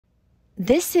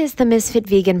This is the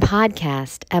Ms.FitVegan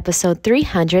podcast, episode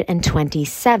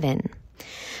 327.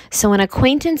 So an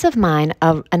acquaintance of mine,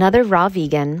 another raw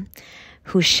vegan,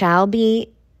 who shall be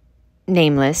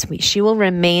nameless, she will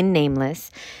remain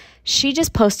nameless, she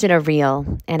just posted a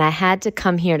reel, and I had to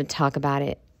come here to talk about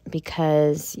it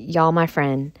because y'all my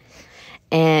friend,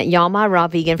 and y'all my raw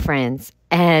vegan friends,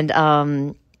 and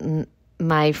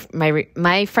my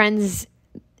friends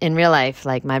in real life,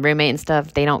 like my roommate and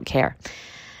stuff, they don't care.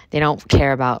 They don't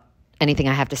care about anything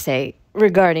I have to say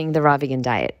regarding the raw vegan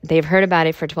diet. They've heard about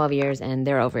it for 12 years and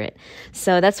they're over it.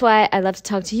 So that's why I love to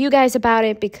talk to you guys about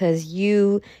it, because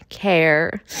you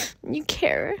care. You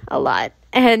care a lot.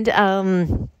 And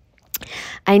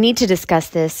I need to discuss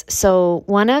this. So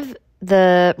one of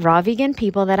the raw vegan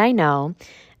people that I know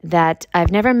that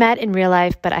I've never met in real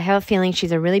life, but I have a feeling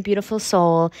she's a really beautiful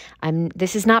soul.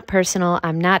 This is not personal.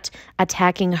 I'm not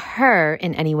attacking her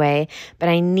in any way, but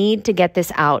I need to get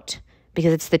this out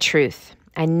because it's the truth.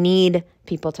 I need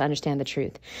people to understand the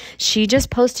truth. She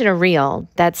just posted a reel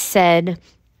that said,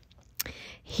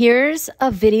 here's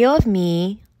a video of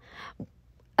me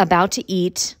about to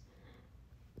eat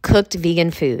cooked vegan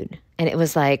food. And it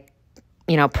was like,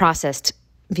 processed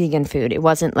vegan food. It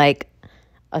wasn't like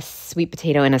a sweet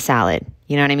potato in a salad.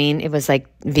 You know what I mean? It was like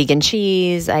vegan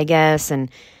cheese, I guess,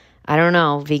 and I don't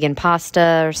know, vegan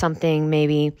pasta or something,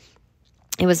 maybe.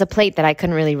 It was a plate that I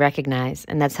couldn't really recognize,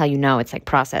 and that's how you know it's like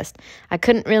processed. I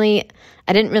didn't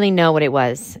really know what it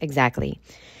was exactly.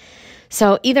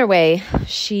 So either way,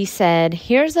 she said,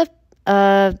 here's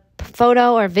a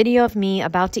photo or video of me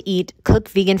about to eat cooked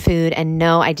vegan food, and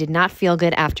no, I did not feel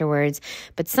good afterwards.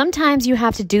 But sometimes you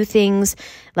have to do things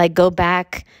like go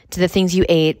back to the things you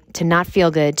ate to not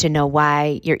feel good to know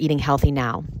why you're eating healthy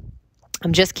now.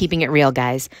 I'm just keeping it real,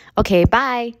 guys. Okay,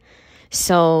 bye.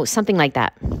 So something like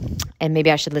that. And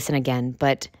maybe I should listen again,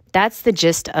 but that's the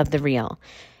gist of the reel.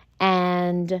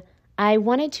 And I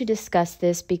wanted to discuss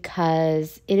this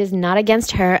because it is not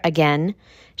against her again.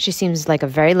 She seems like a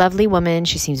very lovely woman.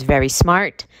 She seems very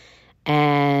smart,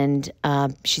 and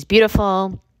she's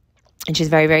beautiful, and she's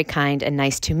very, very kind and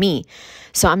nice to me.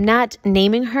 So I'm not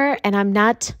naming her, and I'm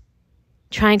not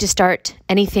trying to start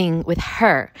anything with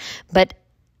her,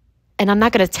 and I'm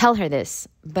not going to tell her this,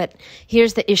 but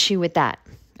here's the issue with that,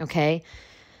 okay?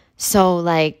 So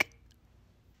like,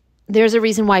 there's a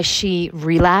reason why she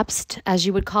relapsed, as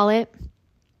you would call it.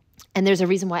 And there's a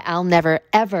reason why I'll never,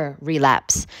 ever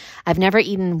relapse. I've never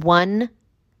eaten one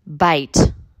bite,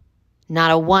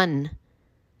 not a one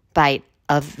bite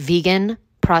of vegan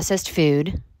processed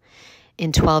food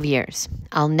in 12 years.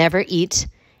 I'll never eat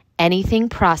anything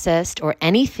processed or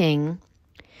anything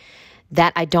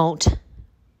that I don't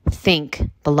think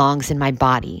belongs in my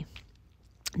body.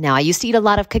 Now, I used to eat a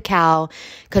lot of cacao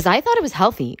because I thought it was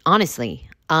healthy, honestly.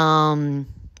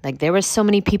 Like there were so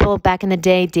many people back in the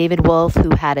day, David Wolf,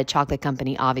 who had a chocolate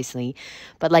company, obviously.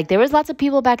 But like there was lots of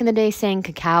people back in the day saying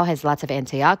cacao has lots of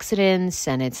antioxidants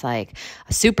and it's like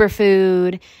a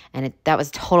superfood, and that was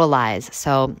total lies.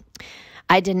 So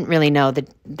I didn't really know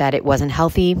that it wasn't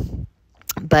healthy.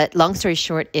 But long story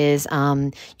short is,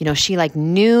 she like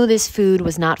knew this food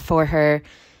was not for her.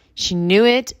 She knew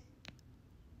it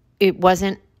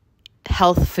wasn't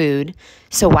health food.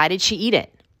 So why did she eat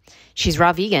it? She's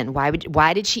raw vegan.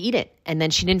 Why did she eat it? And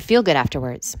then she didn't feel good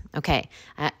afterwards. Okay.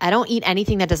 I don't eat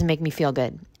anything that doesn't make me feel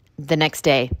good the next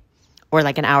day or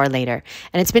like an hour later.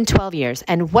 And it's been 12 years.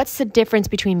 And what's the difference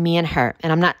between me and her?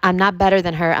 And I'm not better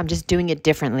than her. I'm just doing it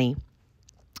differently.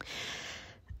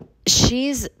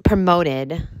 She's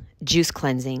promoted juice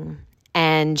cleansing,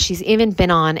 and she's even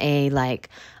been on a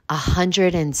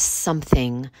 100 and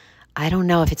something. I don't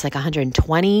know if it's like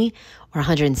 120 or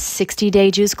 160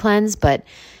 day juice cleanse, but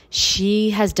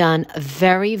she has done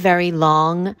very, very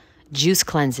long juice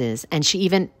cleanses, and she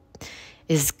even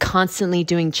is constantly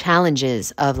doing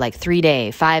challenges of like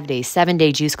 3-day, 5-day,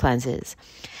 7-day juice cleanses.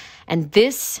 And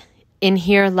this in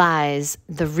here lies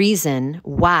the reason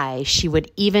why she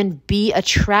would even be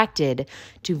attracted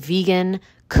to vegan,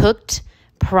 cooked,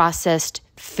 processed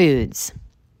foods.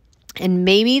 And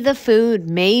maybe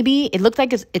it looked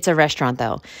like it's a restaurant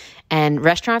though. And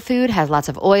restaurant food has lots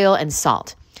of oil and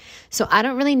salt. So I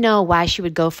don't really know why she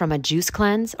would go from a juice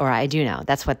cleanse, or I do know,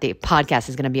 that's what the podcast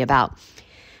is going to be about.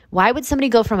 Why would somebody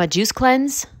go from a juice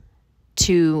cleanse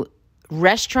to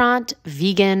restaurant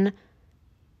vegan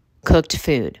cooked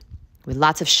food with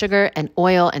lots of sugar and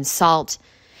oil and salt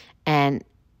and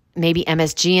maybe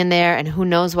MSG in there and who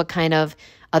knows what kind of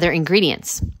other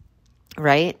ingredients,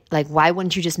 right? Like, why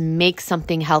wouldn't you just make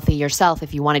something healthy yourself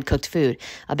if you wanted cooked food?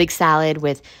 A big salad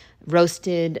with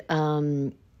roasted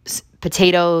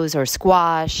potatoes or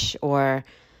squash or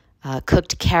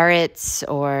cooked carrots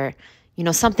or,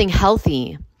 something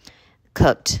healthy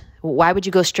cooked? Why would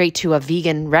you go straight to a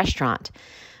vegan restaurant?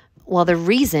 Well, the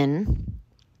reason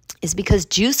is because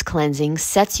juice cleansing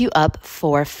sets you up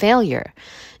for failure.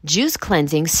 Juice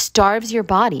cleansing starves your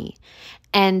body.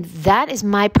 And that is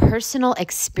my personal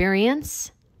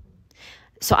experience.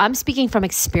 So I'm speaking from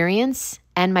experience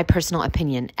and my personal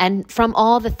opinion, and from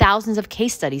all the thousands of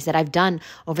case studies that I've done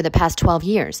over the past 12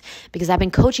 years, because I've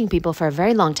been coaching people for a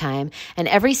very long time, and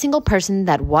every single person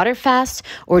that water fasts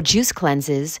or juice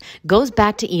cleanses goes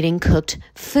back to eating cooked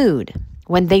food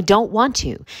when they don't want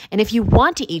to. And if you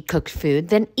want to eat cooked food,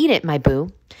 then eat it, my boo.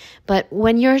 But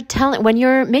when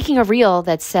you're making a reel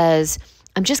that says,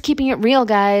 I'm just keeping it real,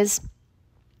 guys,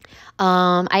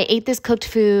 I ate this cooked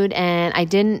food and I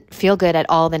didn't feel good at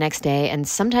all the next day. And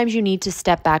sometimes you need to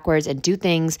step backwards and do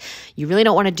things you really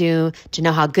don't want to do to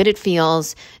know how good it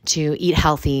feels to eat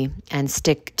healthy and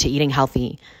stick to eating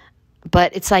healthy.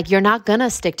 But it's like, you're not going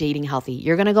to stick to eating healthy.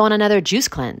 You're going to go on another juice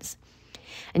cleanse,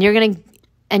 and you're going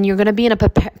to be in a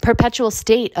perpetual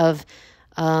state of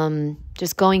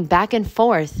just going back and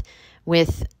forth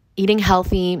with eating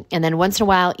healthy and then once in a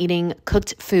while eating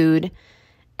cooked food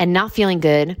and not feeling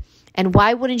good. And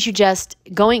why wouldn't you just,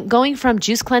 going from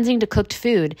juice cleansing to cooked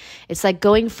food, it's like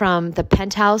going from the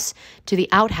penthouse to the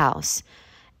outhouse.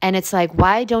 And it's like,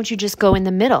 why don't you just go in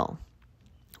the middle?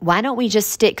 Why don't we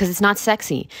just stick, because it's not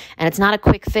sexy and it's not a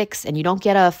quick fix, and you don't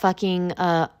get a fucking,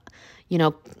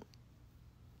 you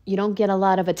don't get a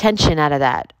lot of attention out of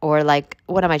that. Or like,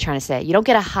 what am I trying to say? You don't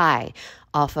get a high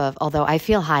off of, although I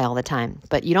feel high all the time,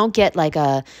 but you don't get like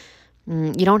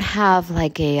you don't have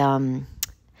like a,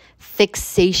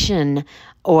 fixation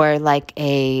or like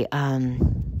you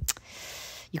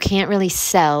can't really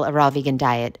sell a raw vegan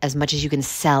diet as much as you can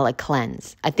sell a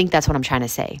cleanse. I think that's what I'm trying to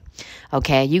say.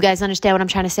 Okay, you guys understand what I'm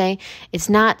trying to say? It's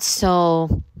not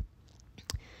so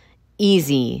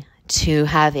easy to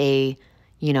have a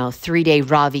 3-day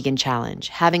raw vegan challenge.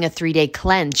 Having a 3-day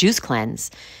juice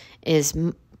cleanse is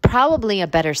probably a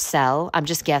better sell. I'm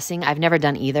just guessing. I've never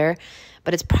done either.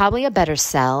 But it's probably a better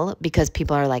sell because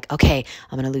people are like, okay,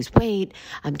 I'm going to lose weight.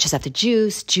 I just have to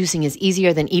juice. Juicing is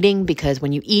easier than eating because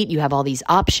when you eat, you have all these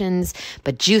options.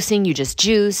 But juicing, you just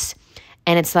juice.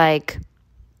 And it's like,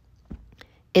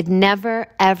 it never,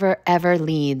 ever, ever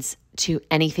leads to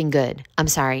anything good. I'm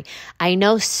sorry. I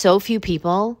know so few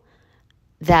people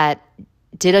that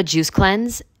did a juice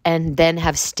cleanse and then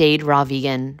have stayed raw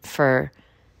vegan for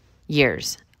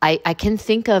years. I can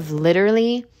think of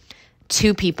literally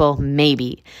 2 people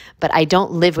maybe, but I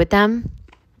don't live with them,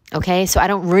 okay? So I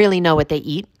don't really know what they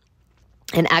eat.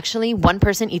 And actually, one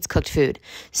person eats cooked food.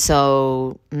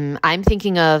 So I'm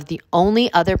thinking of the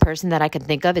only other person that I can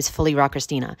think of is Fully Raw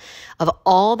Christina. Of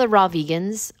all the raw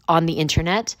vegans on the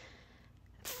internet,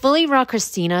 Fully Raw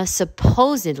Christina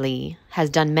supposedly has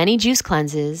done many juice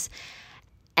cleanses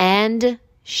and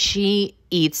she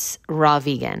eats raw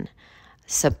vegan,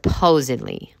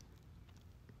 supposedly.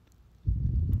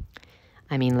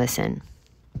 I mean, listen,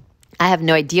 I have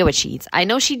no idea what she eats. I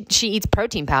know she eats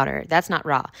protein powder. That's not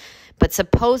raw. But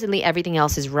supposedly everything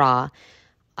else is raw.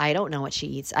 I don't know what she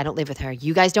eats. I don't live with her.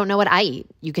 You guys don't know what I eat.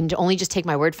 You can only just take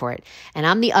my word for it. And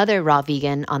I'm the other raw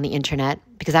vegan on the internet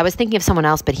because I was thinking of someone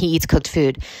else, but he eats cooked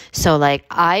food. So like,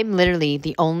 I'm literally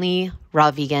the only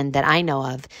raw vegan that I know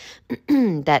of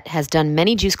that has done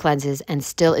many juice cleanses and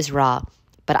still is raw.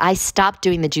 But I stopped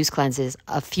doing the juice cleanses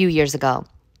a few years ago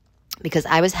because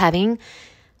I was having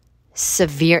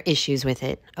severe issues with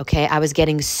it, okay? I was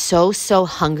getting so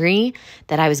hungry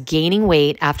that I was gaining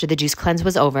weight after the juice cleanse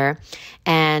was over.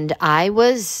 And I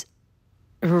was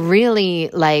really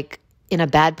like in a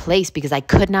bad place because I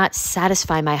could not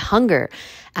satisfy my hunger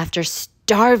after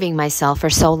starving myself for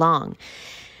so long.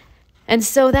 And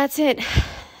so that's it.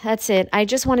 That's it. I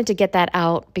just wanted to get that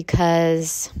out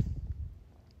because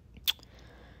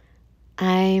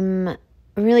I'm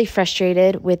really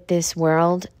frustrated with this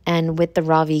world and with the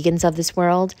raw vegans of this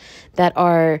world that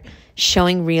are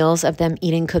showing reels of them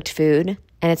eating cooked food.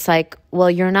 And it's like, well,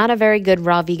 you're not a very good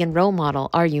raw vegan role model,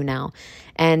 are you now?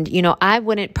 And, I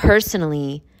wouldn't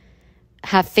personally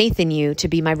have faith in you to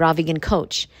be my raw vegan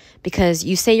coach because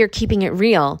you say you're keeping it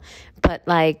real, but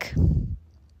like,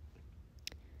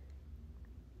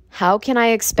 how can I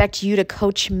expect you to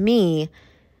coach me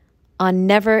on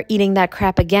never eating that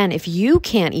crap again if you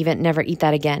can't even never eat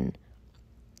that again?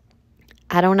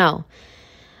 I don't know.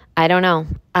 I don't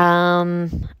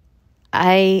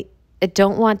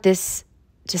want this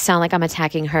to sound like I'm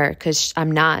attacking her because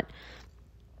I'm not.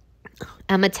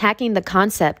 I'm attacking the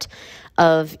concept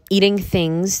of eating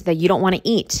things that you don't want to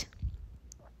eat.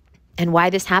 and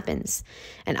why this happens.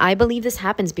 And I believe this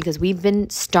happens because we've been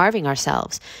starving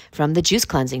ourselves from the juice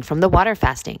cleansing, from the water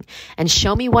fasting. And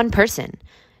show me one person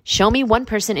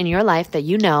in your life that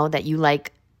you know, that you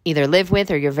like either live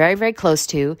with or you're very, very close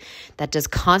to, that does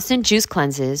constant juice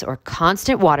cleanses or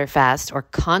constant water fasts or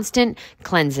constant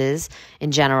cleanses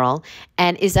in general,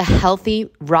 and is a healthy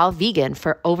raw vegan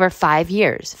for over 5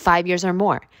 years or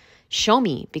more. Show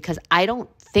me, because I don't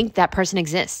think that person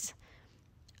exists.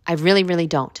 I really, really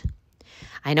don't.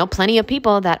 I know plenty of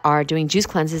people that are doing juice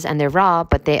cleanses and they're raw,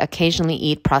 but they occasionally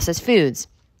eat processed foods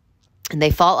and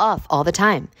they fall off all the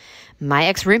time. My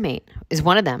ex-roommate is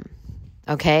one of them.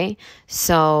 Okay.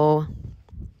 So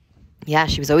yeah,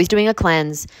 she was always doing a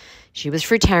cleanse. She was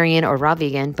fruitarian or raw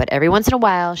vegan, but every once in a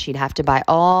while she'd have to buy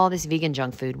all this vegan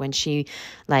junk food when she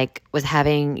was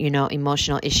having,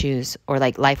 emotional issues or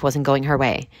life wasn't going her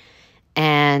way.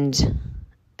 And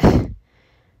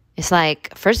it's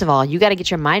first of all, you got to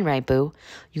get your mind right, boo.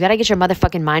 You got to get your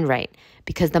motherfucking mind right,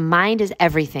 because the mind is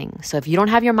everything. So if you don't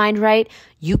have your mind right,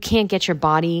 you can't get your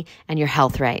body and your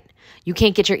health right. You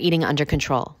can't get your eating under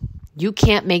control. You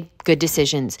can't make good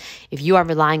decisions if you are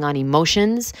relying on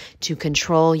emotions to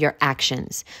control your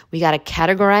actions. We got to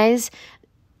categorize.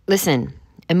 Listen,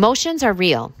 emotions are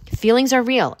real. Feelings are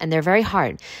real, and they're very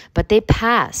hard, but they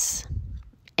pass,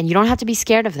 and you don't have to be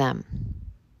scared of them.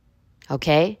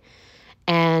 Okay?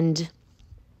 And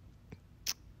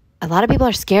a lot of people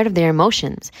are scared of their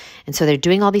emotions. And so they're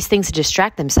doing all these things to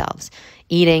distract themselves.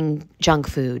 Eating junk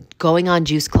food, going on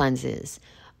juice cleanses,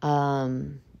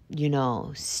 staying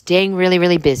really,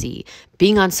 really busy,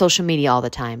 being on social media all the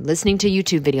time, listening to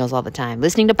YouTube videos all the time,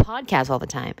 listening to podcasts all the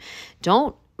time.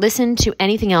 Don't listen to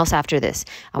anything else after this.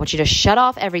 I want you to shut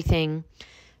off everything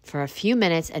for a few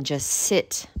minutes and just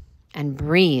sit and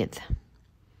breathe.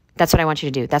 That's what I want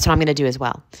you to do. That's what I'm going to do as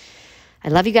well. I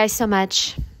love you guys so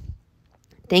much.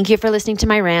 Thank you for listening to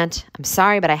my rant. I'm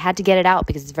sorry, but I had to get it out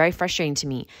because it's very frustrating to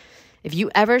me. If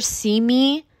you ever see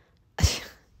me,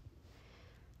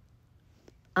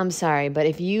 I'm sorry, but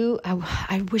I've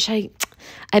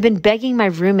been begging my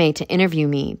roommate to interview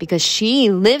me because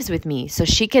she lives with me, so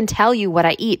she can tell you what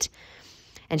I eat.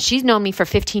 And she's known me for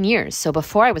 15 years. So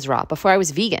before I was raw, before I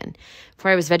was vegan, before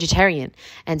I was vegetarian.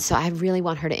 And so I really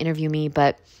want her to interview me,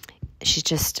 but she's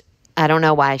just, I don't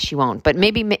know why she won't, but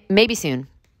maybe soon.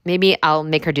 Maybe I'll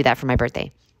make her do that for my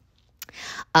birthday.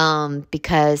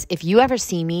 Because if you ever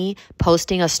see me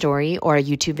posting a story or a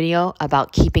YouTube video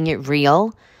about keeping it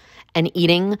real and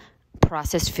eating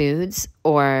processed foods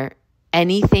or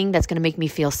anything that's going to make me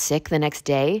feel sick the next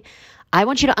day, I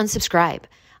want you to unsubscribe.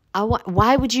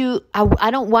 Why would you?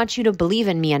 I don't want you to believe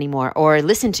in me anymore or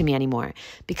listen to me anymore,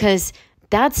 because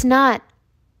that's not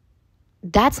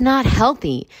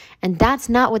healthy. And that's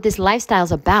not what this lifestyle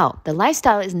is about. The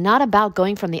lifestyle is not about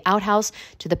going from the outhouse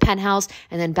to the penthouse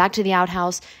and then back to the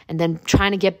outhouse and then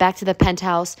trying to get back to the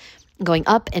penthouse, going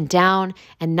up and down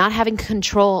and not having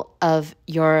control of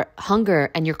your hunger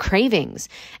and your cravings.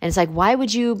 And it's why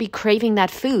would you be craving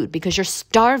that food? Because you're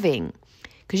starving,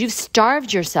 because you've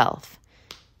starved yourself.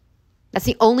 That's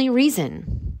the only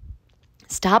reason.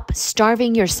 Stop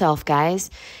starving yourself, guys.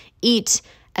 Eat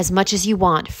as much as you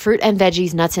want. Fruit and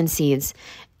veggies, nuts and seeds.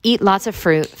 Eat lots of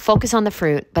fruit. Focus on the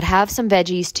fruit, but have some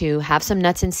veggies too. Have some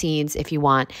nuts and seeds if you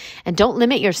want. And don't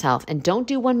limit yourself. And don't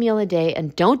do one meal a day.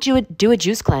 And don't do a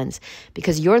juice cleanse,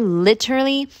 because you're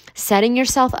literally setting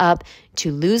yourself up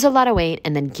to lose a lot of weight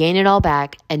and then gain it all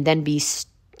back and then be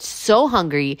so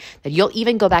hungry that you'll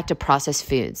even go back to processed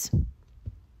foods.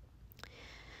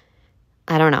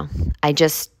 I don't know. I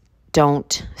just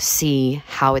don't see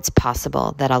how it's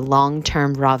possible that a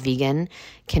long-term raw vegan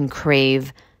can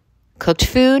crave cooked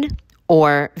food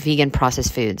or vegan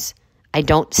processed foods. I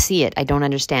don't see it. I don't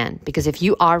understand. Because if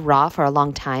you are raw for a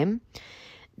long time,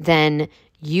 then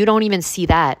you don't even see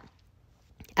that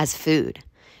as food.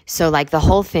 So the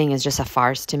whole thing is just a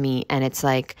farce to me. And it's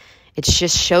it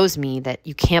just shows me that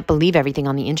you can't believe everything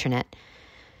on the internet.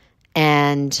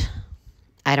 And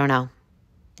I don't know.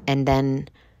 And then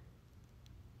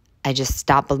I just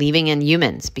stopped believing in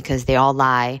humans because they all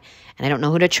lie and I don't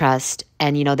know who to trust.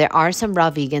 And, there are some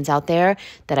raw vegans out there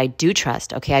that I do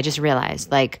trust. Okay, I just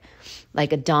realized like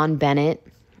a Don Bennett,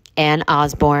 Ann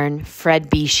Osborne, Fred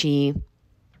Bishi,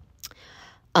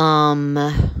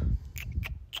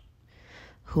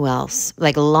 who else?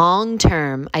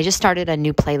 Long-term, I just started a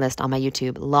new playlist on my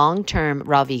YouTube, long-term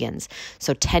raw vegans.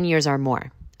 So 10 years or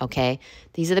more. Okay,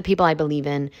 these are the people I believe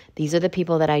in. These are the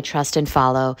people that I trust and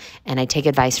follow and I take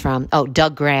advice from. Oh,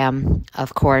 Doug Graham,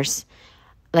 of course.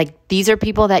 These are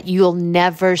people that you'll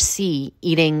never see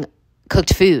eating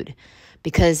cooked food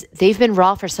because they've been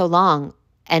raw for so long.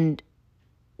 And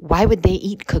why would they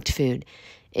eat cooked food?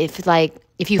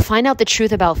 If you find out the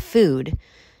truth about food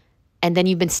and then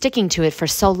you've been sticking to it for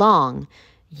so long,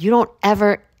 you don't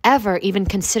ever even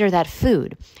consider that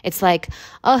food. It's like,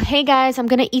 oh, hey guys, I'm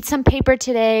going to eat some paper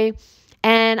today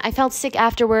and I felt sick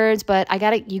afterwards, but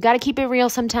you got to keep it real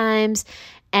sometimes.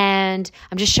 And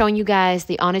I'm just showing you guys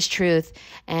the honest truth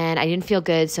and I didn't feel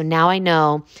good. So now I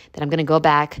know that I'm going to go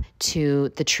back to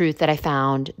the truth that I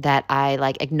found that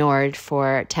I ignored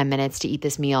for 10 minutes to eat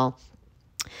this meal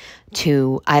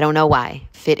to, I don't know why,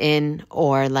 fit in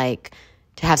or to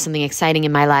have something exciting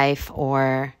in my life,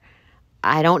 or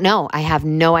I don't know. I have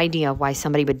no idea why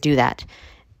somebody would do that.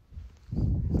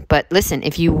 But listen,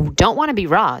 if you don't want to be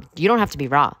raw, you don't have to be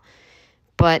raw.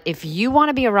 But if you want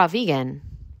to be a raw vegan,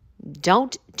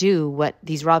 don't do what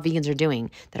these raw vegans are doing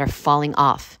that are falling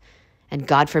off and,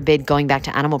 God forbid, going back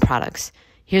to animal products.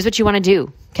 Here's what you want to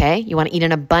do, okay? You want to eat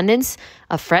an abundance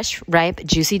of fresh, ripe,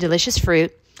 juicy, delicious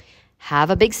fruit. Have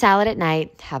a big salad at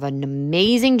night. Have an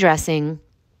amazing dressing.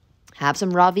 Have some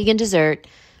raw vegan dessert,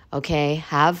 okay?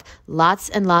 Have lots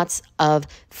and lots of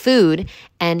food.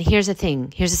 And here's the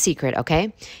thing. Here's a secret,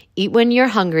 okay? Eat when you're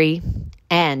hungry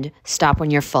and stop when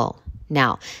you're full.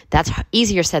 Now, that's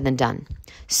easier said than done.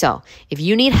 So if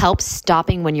you need help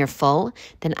stopping when you're full,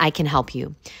 then I can help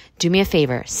you. Do me a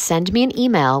favor. Send me an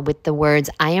email with the words,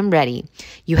 I am ready.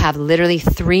 You have literally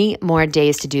 3 more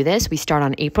days to do this. We start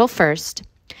on April 1st.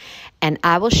 And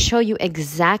I will show you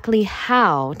exactly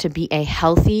how to be a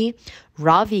healthy,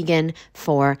 raw vegan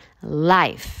for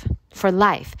life. For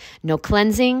life. No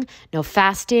cleansing, no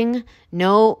fasting,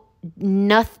 no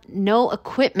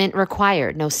equipment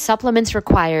required, no supplements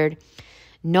required,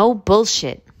 no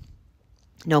bullshit.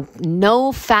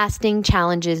 No fasting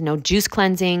challenges, no juice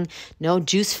cleansing, no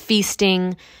juice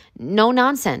feasting, no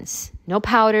nonsense, no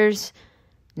powders,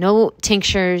 no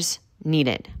tinctures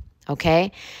needed.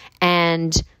 Okay?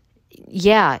 And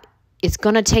yeah, it's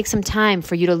going to take some time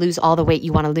for you to lose all the weight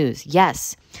you want to lose.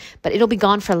 Yes, but it'll be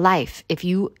gone for life. If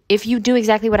you do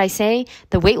exactly what I say,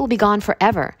 the weight will be gone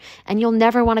forever and you'll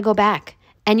never want to go back.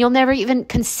 And you'll never even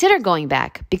consider going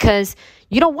back because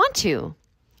you don't want to.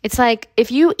 It's like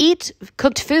if you eat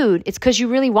cooked food, it's because you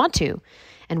really want to.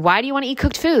 And why do you want to eat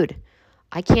cooked food?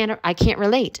 I can't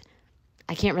relate.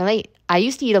 I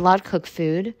used to eat a lot of cooked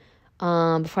food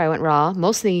before I went raw,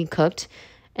 mostly cooked.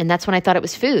 And that's when I thought it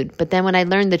was food. But then when I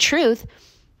learned the truth,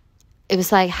 it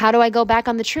was like, how do I go back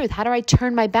on the truth? How do I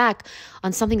turn my back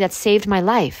on something that saved my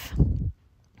life?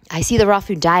 I see the raw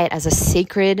food diet as a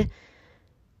sacred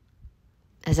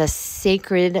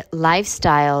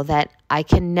lifestyle that I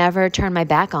can never turn my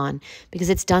back on because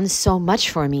it's done so much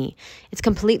for me. It's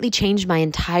completely changed my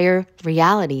entire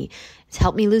reality. It's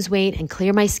helped me lose weight and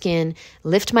clear my skin,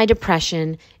 lift my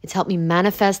depression. It's helped me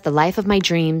manifest the life of my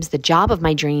dreams, the job of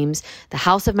my dreams, the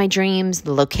house of my dreams,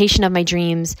 the location of my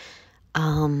dreams,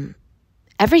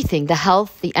 everything, the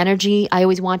health, the energy I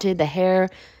always wanted, the hair,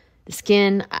 the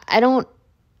skin. I don't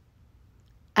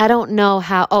know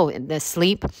how, the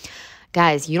sleep.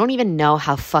 Guys, you don't even know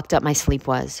how fucked up my sleep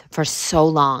was for so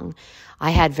long.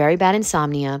 I had very bad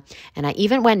insomnia, and I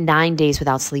even went 9 days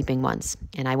without sleeping once.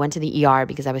 And I went to the ER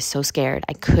because I was so scared.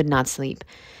 I could not sleep.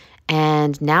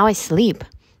 And now I sleep.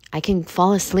 I can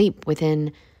fall asleep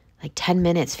within 10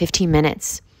 minutes, 15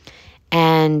 minutes.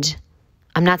 And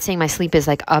I'm not saying my sleep is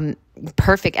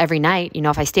perfect every night.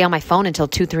 If I stay on my phone until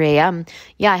 2, 3 a.m.,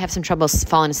 yeah, I have some trouble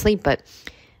falling asleep. But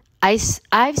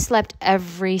I've slept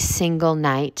every single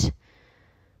night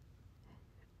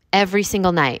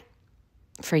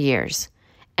for years.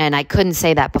 And I couldn't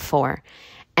say that before.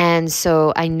 And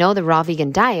so I know the raw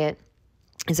vegan diet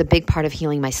is a big part of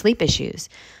healing my sleep issues.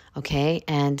 Okay.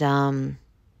 And,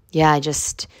 I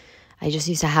just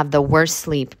used to have the worst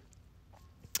sleep.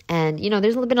 And,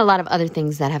 there's been a lot of other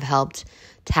things that have helped: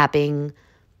 tapping,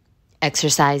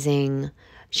 exercising,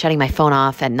 shutting my phone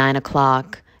off at 9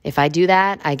 o'clock. If I do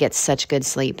that, I get such good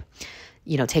sleep.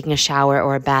 Taking a shower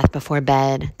or a bath before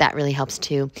bed, that really helps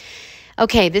too.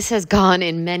 Okay, this has gone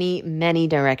in many, many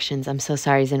directions. I'm so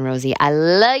sorry, Zen Rosie. I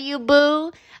love you,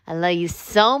 boo. I love you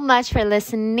so much for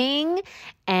listening.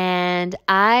 And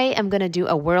I am going to do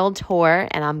a world tour,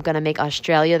 and I'm going to make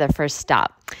Australia the first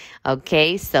stop.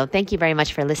 Okay, so thank you very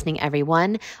much for listening,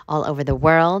 everyone, all over the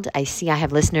world. I see I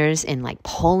have listeners in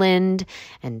Poland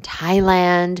and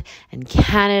Thailand and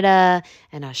Canada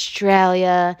and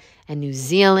Australia and New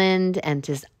Zealand and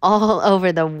just all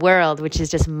over the world, which is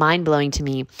just mind-blowing to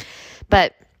me.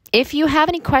 But if you have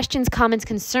any questions, comments,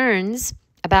 concerns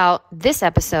about this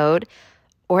episode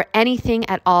or anything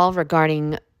at all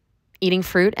regarding eating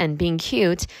fruit and being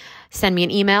cute, Send me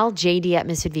an email,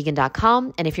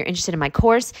 jd@MsFitVegan.com. And if you're interested in my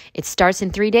course, it starts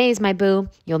in 3 days, my boo.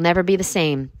 You'll never be the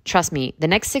same. Trust me, the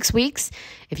next 6 weeks,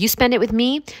 if you spend it with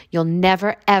me, you'll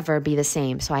never, ever be the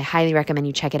same. So I highly recommend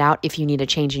you check it out if you need a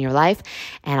change in your life.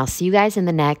 And I'll see you guys in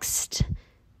the next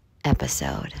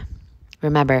episode.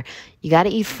 Remember, you got to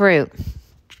eat fruit.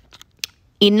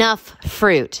 Enough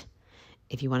fruit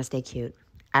if you want to stay cute.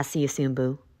 I'll see you soon,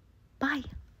 boo. Bye.